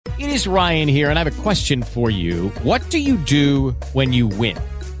It is Ryan here, and I have a question for you. What do you do when you win?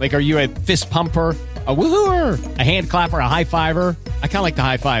 Like, are you a fist pumper, a woohooer, a hand clapper, a high fiver? I kind of like the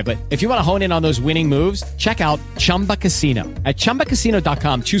high five, but if you want to hone in on those winning moves, check out Chumba Casino. At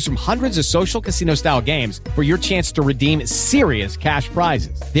ChumbaCasino.com, choose from hundreds of social casino-style games for your chance to redeem serious cash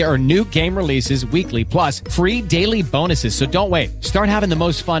prizes. There are new game releases weekly, plus free daily bonuses. So don't wait. Start having the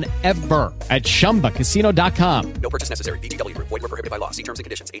most fun ever at ChumbaCasino.com. No purchase necessary. VGW Group. Void where prohibited by law. See terms and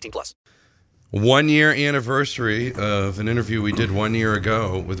conditions. 18+. 1 year anniversary of an interview we did 1 year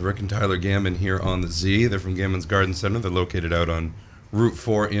ago with Rick and Tyler Gammon here on the Z. They're from Gammons Garden Center. They're located out on Route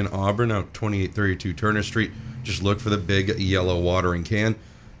 4 in Auburn, out 2832 Turner Street. Just look for the big yellow watering can.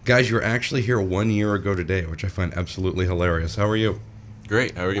 Guys, you were actually here 1 year ago today, which I find absolutely hilarious. How are you?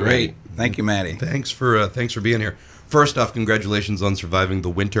 Great. How are you? Great. Matty? Thank you, Matty. Thanks for being here. First off, congratulations on surviving the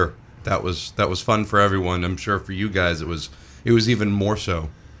winter. That was fun for everyone. I'm sure for you guys it was even more so.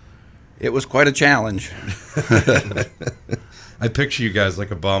 It was quite a challenge. I picture you guys like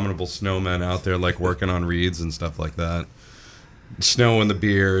abominable snowmen out there, like working on reeds and stuff like that. Snow in the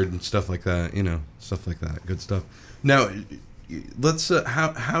beard and stuff like that, stuff like that. Good stuff. Now, let's.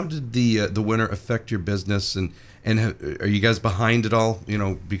 How did the winter affect your business, and are you guys behind at all?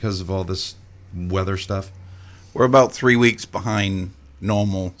 Because of all this weather stuff. We're about 3 weeks behind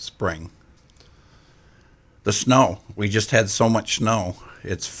normal spring. The snow. We just had so much snow.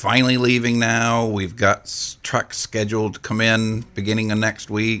 It's finally leaving now. We've got trucks scheduled to come in beginning of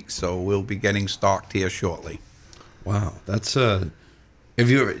next week, so we'll be getting stocked here shortly. Wow, that's when's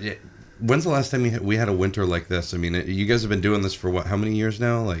the last time we had a winter like this? I mean, you guys have been doing this for what? How many years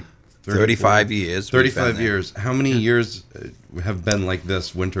now? Like 35 years. 35 years. How many years have been like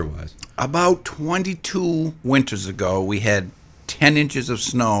this winter-wise? About 22 winters ago, we had 10 inches of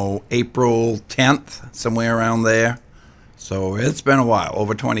snow, April 10th, somewhere around there. So it's been a while,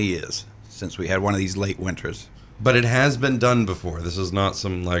 over 20 years, since we had one of these late winters. But it has been done before. This is not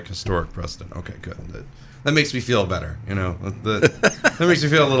some historic precedent. Okay, good. That makes me feel better. That makes me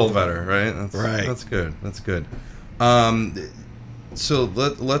feel a little better, right? Right. That's good. That's good. So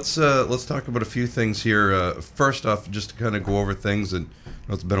let's talk about a few things here. First off, just to kind of go over things, and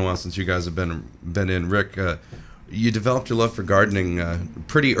it's been a while since you guys have been in. Rick, you developed your love for gardening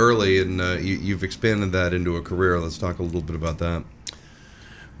pretty early, and you've expanded that into a career. Let's talk a little bit about that.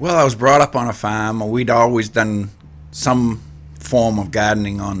 Well, I was brought up on a farm. We'd always done some form of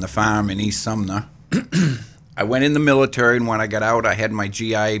gardening on the farm in East Sumner. I went in the military, and when I got out, I had my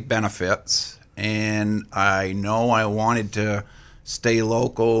GI benefits, and I know I wanted to stay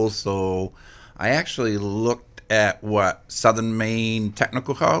local, so I actually looked at what Southern Maine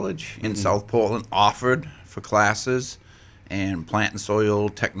Technical College in South Portland offered for classes, and plant and soil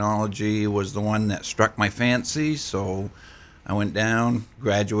technology was the one that struck my fancy, so I went down,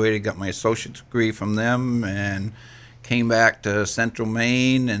 graduated, got my associate's degree from them, and came back to Central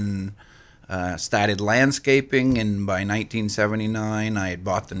Maine and started landscaping, and by 1979 I had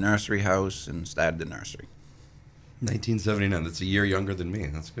bought the nursery house and started the nursery. 1979. That's a year younger than me.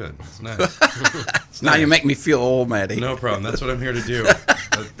 That's good. That's nice. Now you make me feel old, Matty. No problem. That's what I'm here to do.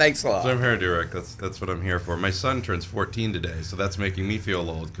 Thanks a lot. That's what I'm here to do, Rick. That's what I'm here for. My son turns 14 today, so that's making me feel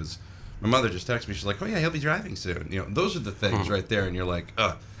old because my mother just texted me. She's like, "Oh yeah, he'll be driving soon." Those are the things right there, and you're like,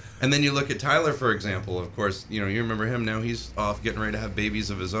 ugh. And then you look at Tyler, for example. Of course, you remember him. Now he's off getting ready to have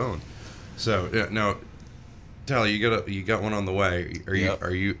babies of his own. So now, Tyler, you got one on the way.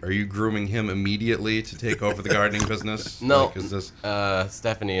 Are you grooming him immediately to take over the gardening business? No.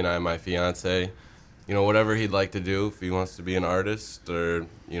 Stephanie and I, my fiance, whatever he'd like to do, if he wants to be an artist or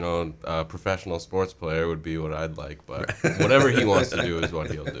a professional sports player would be what I'd like. But whatever he wants to do is what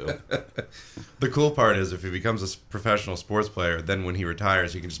he'll do. The cool part is if he becomes a professional sports player, then when he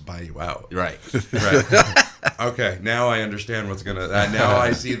retires, he can just buy you out. Right. Okay, now I understand what's going to... now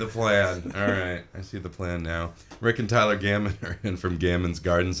I see the plan. All right, I see the plan now. Rick and Tyler Gammon are in from Gammons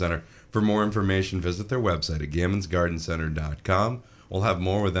Garden Center. For more information, visit their website at gammonsgardencenter.com. We'll have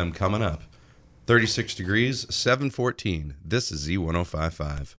more with them coming up. 36 degrees, 714. This is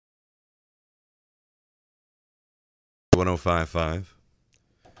Z1055. 1055.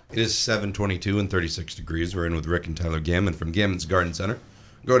 It is 722 and 36 degrees. We're in with Rick and Tyler Gammon from Gammons Garden Center.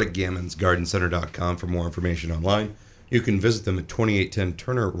 Go to gammonsgardencenter.com for more information online. You can visit them at 2810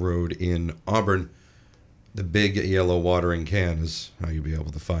 Turner Road in Auburn. The big yellow watering can is how you'll be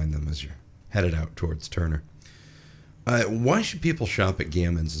able to find them as you're headed out towards Turner. Why should people shop at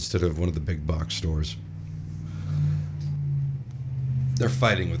Gammons instead of one of the big box stores? They're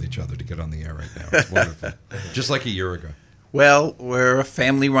fighting with each other to get on the air right now. It's wonderful. Just like a year ago. Well, we're a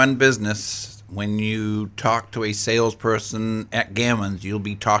family-run business. When you talk to a salesperson at Gammons, you'll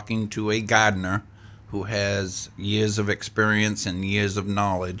be talking to a gardener who has years of experience and years of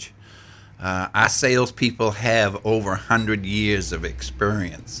knowledge. Our salespeople have over 100 years of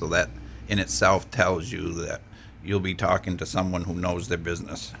experience, so that in itself tells you that you'll be talking to someone who knows their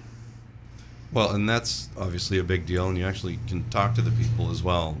business. Well, and that's obviously a big deal, and you actually can talk to the people as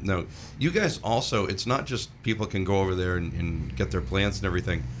well. Now, you guys also, it's not just people can go over there and get their plants and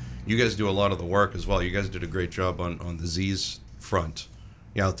everything. You guys do a lot of the work as well. You guys did a great job on the Z's front.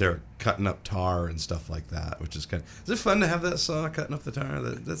 You're out there cutting up tar and stuff like that, which is kind of... Is it fun to have that saw cutting up the tar?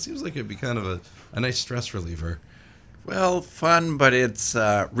 That seems like it'd be kind of a nice stress reliever. Well, fun, but it's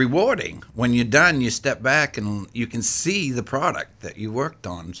rewarding. When you're done, you step back and you can see the product that you worked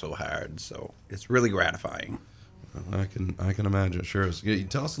on so hard. So it's really gratifying. I can imagine. Sure is. Yeah,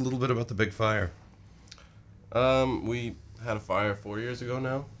 tell us a little bit about the big fire. We had a fire 4 years ago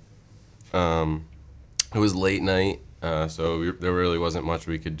now. It was late night, so there really wasn't much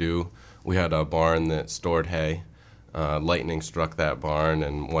we could do. We had a barn that stored hay. Lightning struck that barn,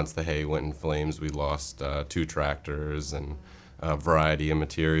 and once the hay went in flames, we lost 2 tractors and a variety of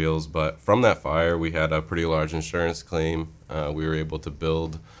materials. But from that fire, we had a pretty large insurance claim. We were able to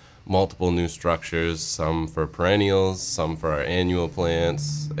build multiple new structures, some for perennials, some for our annual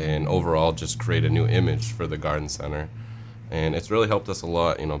plants, and overall just create a new image for the garden center. And it's really helped us a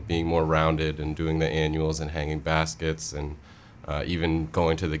lot, being more rounded and doing the annuals and hanging baskets and even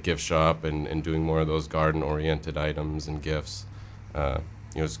going to the gift shop and doing more of those garden-oriented items and gifts.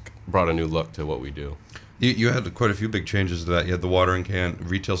 It's brought a new look to what we do. You had quite a few big changes to that. You had the watering can,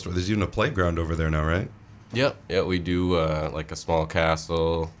 retail store. There's even a playground over there now, right? Yep. Yeah, we do like a small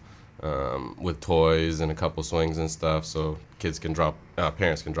castle with toys and a couple swings and stuff, so parents can drop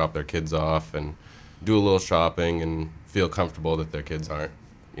their kids off and do a little shopping and feel comfortable that their kids aren't,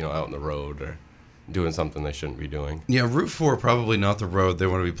 out on the road or doing something they shouldn't be doing. Yeah, Route 4 probably not the road they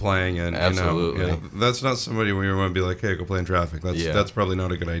want to be playing in. Absolutely. That's not somebody where you want to be like, hey, go play in traffic. That's probably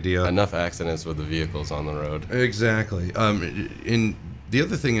not a good idea. Enough accidents with the vehicles on the road. Exactly. And the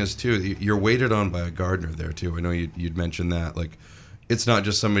other thing is, too, you're waited on by a gardener there, too. I know you'd mentioned that. Like, it's not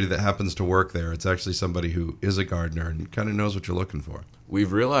just somebody that happens to work there. It's actually somebody who is a gardener and kind of knows what you're looking for.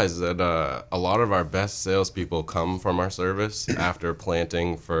 We've realized that a lot of our best salespeople come from our service after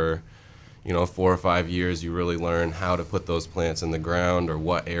planting for 4 or 5 years. You really learn how to put those plants in the ground or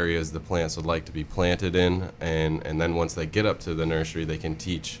what areas the plants would like to be planted in. And then once they get up to the nursery, they can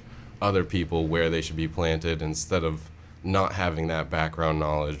teach other people where they should be planted instead of not having that background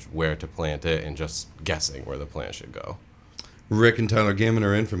knowledge where to plant it and just guessing where the plant should go. Rick and Tyler Gammon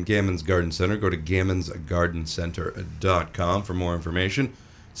are in from Gammons Garden Center. Go to gammonsgardencenter.com for more information.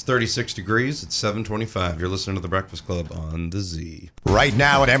 It's 36 degrees. It's 7:25. You're listening to The Breakfast Club on the Z. Right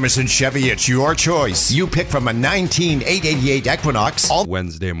now at Emerson Chevy, it's your choice. You pick from a 19,888 Equinox.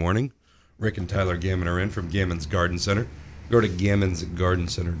 Wednesday morning. Rick and Tyler Gammon are in from Gammons Garden Center. Go to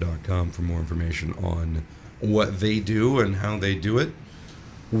gammonsgardencenter.com for more information on what they do and how they do it.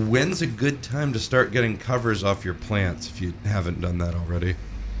 When's a good time to start getting covers off your plants if you haven't done that already?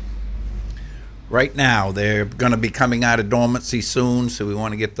 Right now, they're going to be coming out of dormancy soon, so we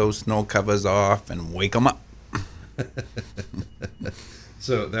want to get those snow covers off and wake them up.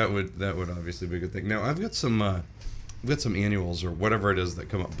 So that would obviously be a good thing. Now I've got some annuals or whatever it is that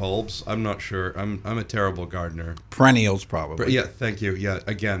come up, bulbs. I'm not sure. I'm a terrible gardener. Perennials, probably. Yeah, thank you. Yeah,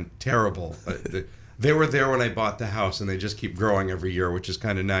 again, terrible. They were there when I bought the house, and they just keep growing every year, which is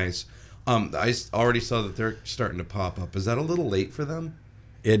kind of nice. I already saw that they're starting to pop up. Is that a little late for them?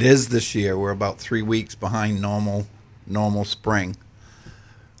 It is this year. We're about 3 weeks behind normal spring.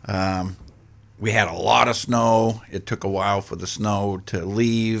 We had a lot of snow. It took a while for the snow to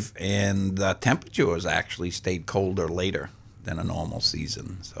leave, and the temperatures actually stayed colder later than a normal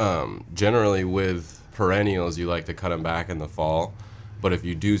season. So. Generally, with perennials, you like to cut them back in the fall. But if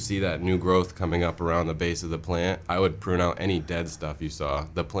you do see that new growth coming up around the base of the plant, I would prune out any dead stuff you saw.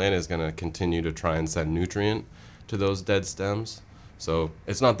 The plant is going to continue to try and send nutrient to those dead stems. So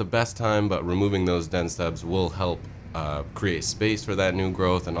it's not the best time, but removing those dead stems will help create space for that new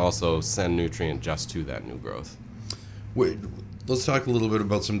growth and also send nutrient just to that new growth. Wait, let's talk a little bit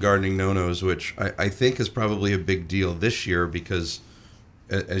about some gardening no-nos, which I think is probably a big deal this year because,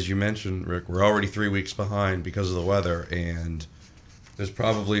 as you mentioned, Rick, we're already 3 weeks behind because of the weather, and there's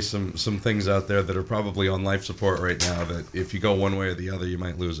probably some things out there that are probably on life support right now that if you go one way or the other, you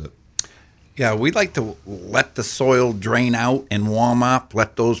might lose it. Yeah, we like to let the soil drain out and warm up,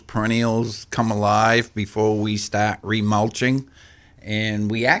 let those perennials come alive before we start remulching. And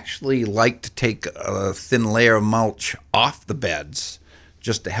we actually like to take a thin layer of mulch off the beds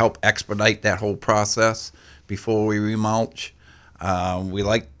just to help expedite that whole process before we remulch. We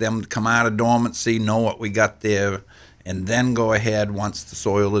like them to come out of dormancy, know what we got there, and then go ahead once the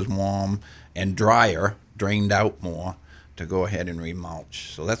soil is warm and drier, drained out more, to go ahead and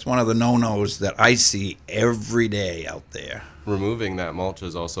remulch. So that's one of the no-nos that I see every day out there. Removing that mulch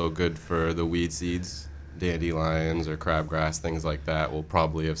is also good for the weed seeds. Dandelions or crabgrass, things like that, will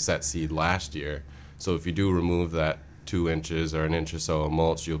probably have set seed last year. So if you do remove that 2 inches or an inch or so of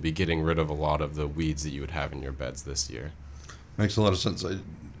mulch, you'll be getting rid of a lot of the weeds that you would have in your beds this year. Makes a lot of sense.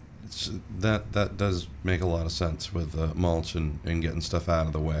 That does make a lot of sense with mulch and getting stuff out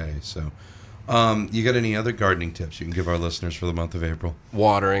of the way. So, you got any other gardening tips you can give our listeners for the month of April?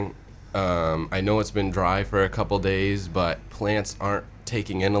 Watering. I know it's been dry for a couple days, but plants aren't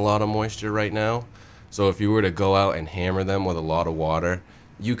taking in a lot of moisture right now. So if you were to go out and hammer them with a lot of water,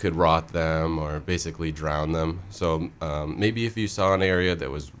 you could rot them or basically drown them. So maybe if you saw an area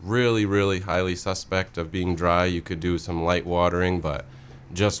that was really, really highly suspect of being dry, you could do some light watering, but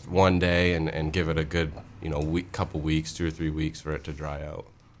just one day and give it a good, couple weeks, 2 or 3 weeks for it to dry out.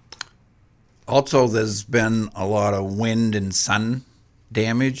 Also, there's been a lot of wind and sun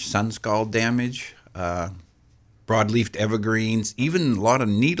damage, sun scald damage. Broadleafed evergreens, even a lot of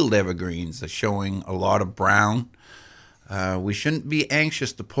needled evergreens are showing a lot of brown. We shouldn't be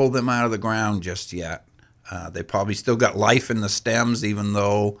anxious to pull them out of the ground just yet. They probably still got life in the stems, even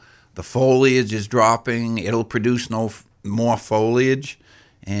though the foliage is dropping. It'll produce more foliage,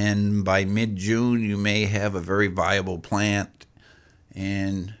 and by mid-June you may have a very viable plant.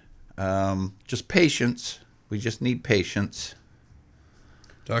 And just patience. We just need patience.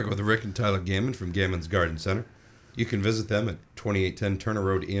 Talking with Rick and Tyler Gammon from Gammons Garden Center. You can visit them at 2810 Turner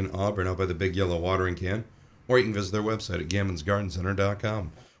Road in Auburn, out by the big yellow watering can, or you can visit their website at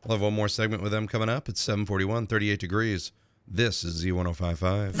gammonsgardencenter.com. We'll have one more segment with them coming up. It's 7:41, 38 degrees. This is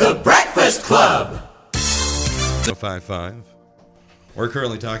Z1055. The Breakfast Club. 1055. We're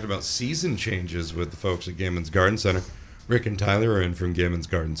currently talking about season changes with the folks at Gammons Garden Center. Rick and Tyler are in from Gammons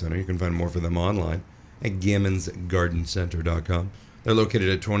Garden Center. You can find more for them online at gammonsgardencenter.com. They're located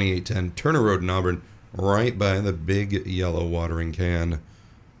at 2810 Turner Road in Auburn, right by the big yellow watering can,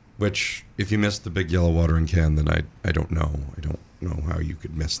 which, if you missed the big yellow watering can, then I don't know. I don't know how you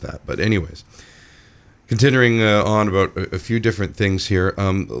could miss that. But anyways, continuing on about a few different things here.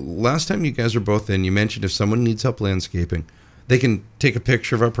 Last time you guys were both in, you mentioned if someone needs help landscaping, they can take a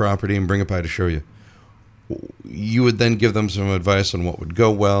picture of our property and bring it by to show you. You would then give them some advice on what would go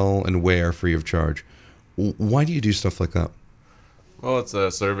well and where, free of charge. Why do you do stuff like that? Well, it's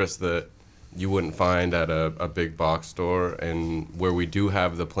a service that you wouldn't find at a big box store, and where we do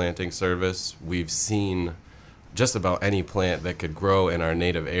have the planting service, we've seen just about any plant that could grow in our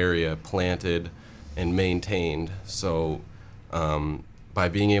native area planted and maintained. So by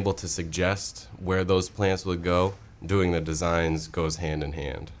being able to suggest where those plants would go, doing the designs goes hand in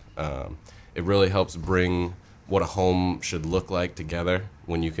hand. It really helps bring what a home should look like together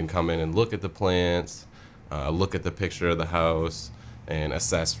when you can come in and look at the plants, look at the picture of the house, and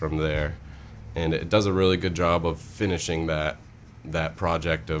assess from there. And it does a really good job of finishing that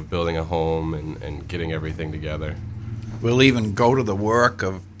project of building a home and getting everything together. We'll even go to the work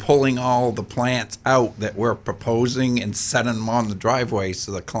of pulling all the plants out that we're proposing and setting them on the driveway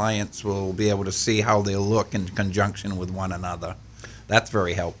so the clients will be able to see how they look in conjunction with one another. That's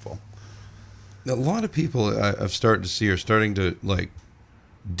very helpful. A lot of people I've started to see are starting to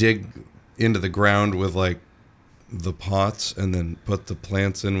dig into the ground with the pots and then put the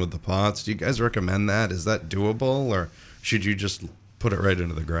plants in with the pots. Do you guys recommend that? Is that doable, or should you just put it right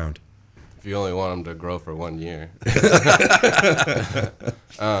into the ground? If you only want them to grow for 1 year.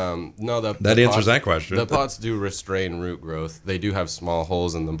 No, that answers that question. The pots do restrain root growth. They do have small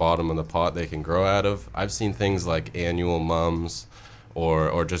holes in the bottom of the pot they can grow out of. I've seen things like annual mums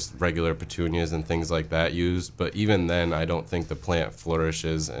or just regular petunias and things like that used. But even then, I don't think the plant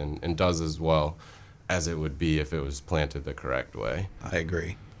flourishes and does as well as it would be if it was planted the correct way. I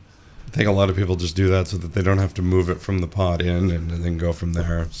agree. I think a lot of people just do that so that they don't have to move it from the pot in and then go from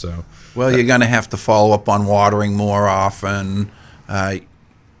there. So, well, you're going to have to follow up on watering more often.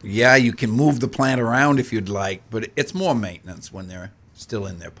 Yeah, you can move the plant around if you'd like, but it's more maintenance when they're still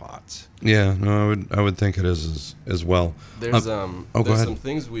in their pots. Yeah, no, I would think it is as well. There's go there's ahead. some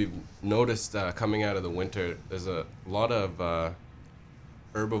things we've noticed coming out of the winter. There's a lot of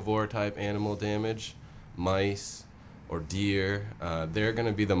herbivore type animal damage, mice or deer. They're going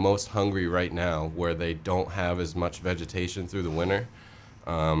to be the most hungry right now where they don't have as much vegetation through the winter.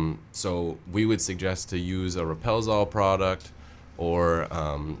 So we would suggest to use a Repelzol product or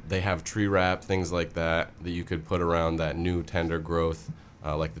they have tree wrap, things like that you could put around that new tender growth,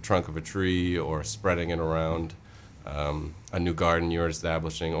 like the trunk of a tree, or spreading it around a new garden you're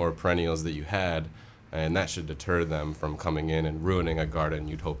establishing, or perennials that you had, and that should deter them from coming in and ruining a garden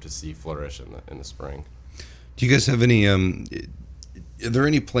you'd hope to see flourish in the spring. Do you guys have any, are there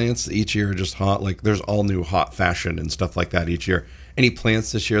any plants that each year are just hot? Like there's all new hot fashion and stuff like that each year. Any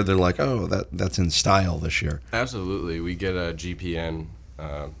plants this year they're like, oh, that's in style this year? Absolutely. We get a GPN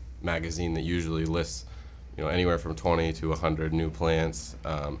magazine that usually lists anywhere from 20 to 100 new plants,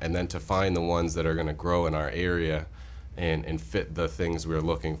 and then to find the ones that are going to grow in our area and fit the things we're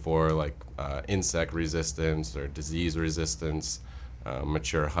looking for, like insect resistance or disease resistance,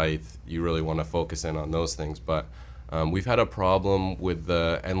 mature height. You really want to focus in on those things. But we've had a problem with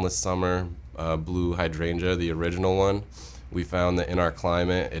the endless summer blue hydrangea, the original one. We found that in our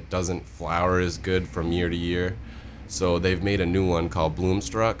climate it doesn't flower as good from year to year, so they've made a new one called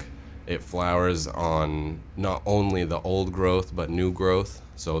Bloomstruck. It flowers on not only the old growth but new growth,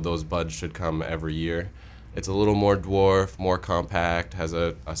 so those buds should come every year. It's a little more dwarf, more compact, has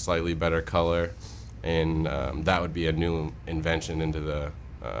a slightly better color, and that would be a new invention into the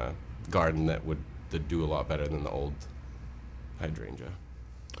garden that would do a lot better than the old hydrangea.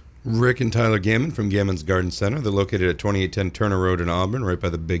 Rick and Tyler Gammon from Gammons Garden Center. They're located at 2810 Turner Road in Auburn, right by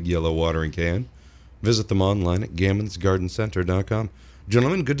the big yellow watering can. Visit them online at gammonsgardencenter.com.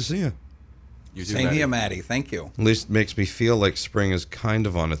 Gentlemen, good to see you. You too, Same Matty. here, Matty. Thank you. At least it makes me feel like spring is kind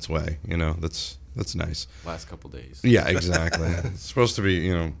of on its way. That's nice. Last couple days. Yeah, exactly. It's supposed to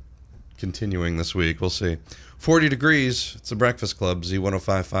be, continuing this week. We'll see. 40 degrees. It's the Breakfast Club,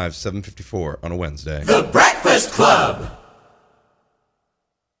 Z1055, 754 on a Wednesday. The Breakfast Club.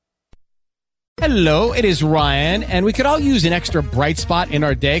 Hello, it is Ryan, and we could all use an extra bright spot in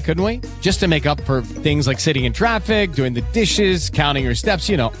our day, couldn't we? Just to make up for things like sitting in traffic, doing the dishes, counting your steps,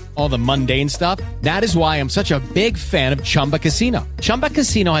 all the mundane stuff. That is why I'm such a big fan of Chumba Casino. Chumba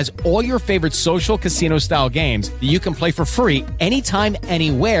Casino has all your favorite social casino-style games that you can play for free anytime,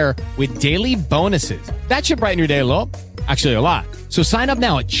 anywhere with daily bonuses. That should brighten your day a little. Actually, a lot. So sign up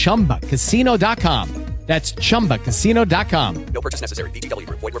now at ChumbaCasino.com. That's ChumbaCasino.com. No purchase necessary. VGW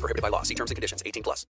Group. Void where prohibited by law. See terms and conditions. 18+.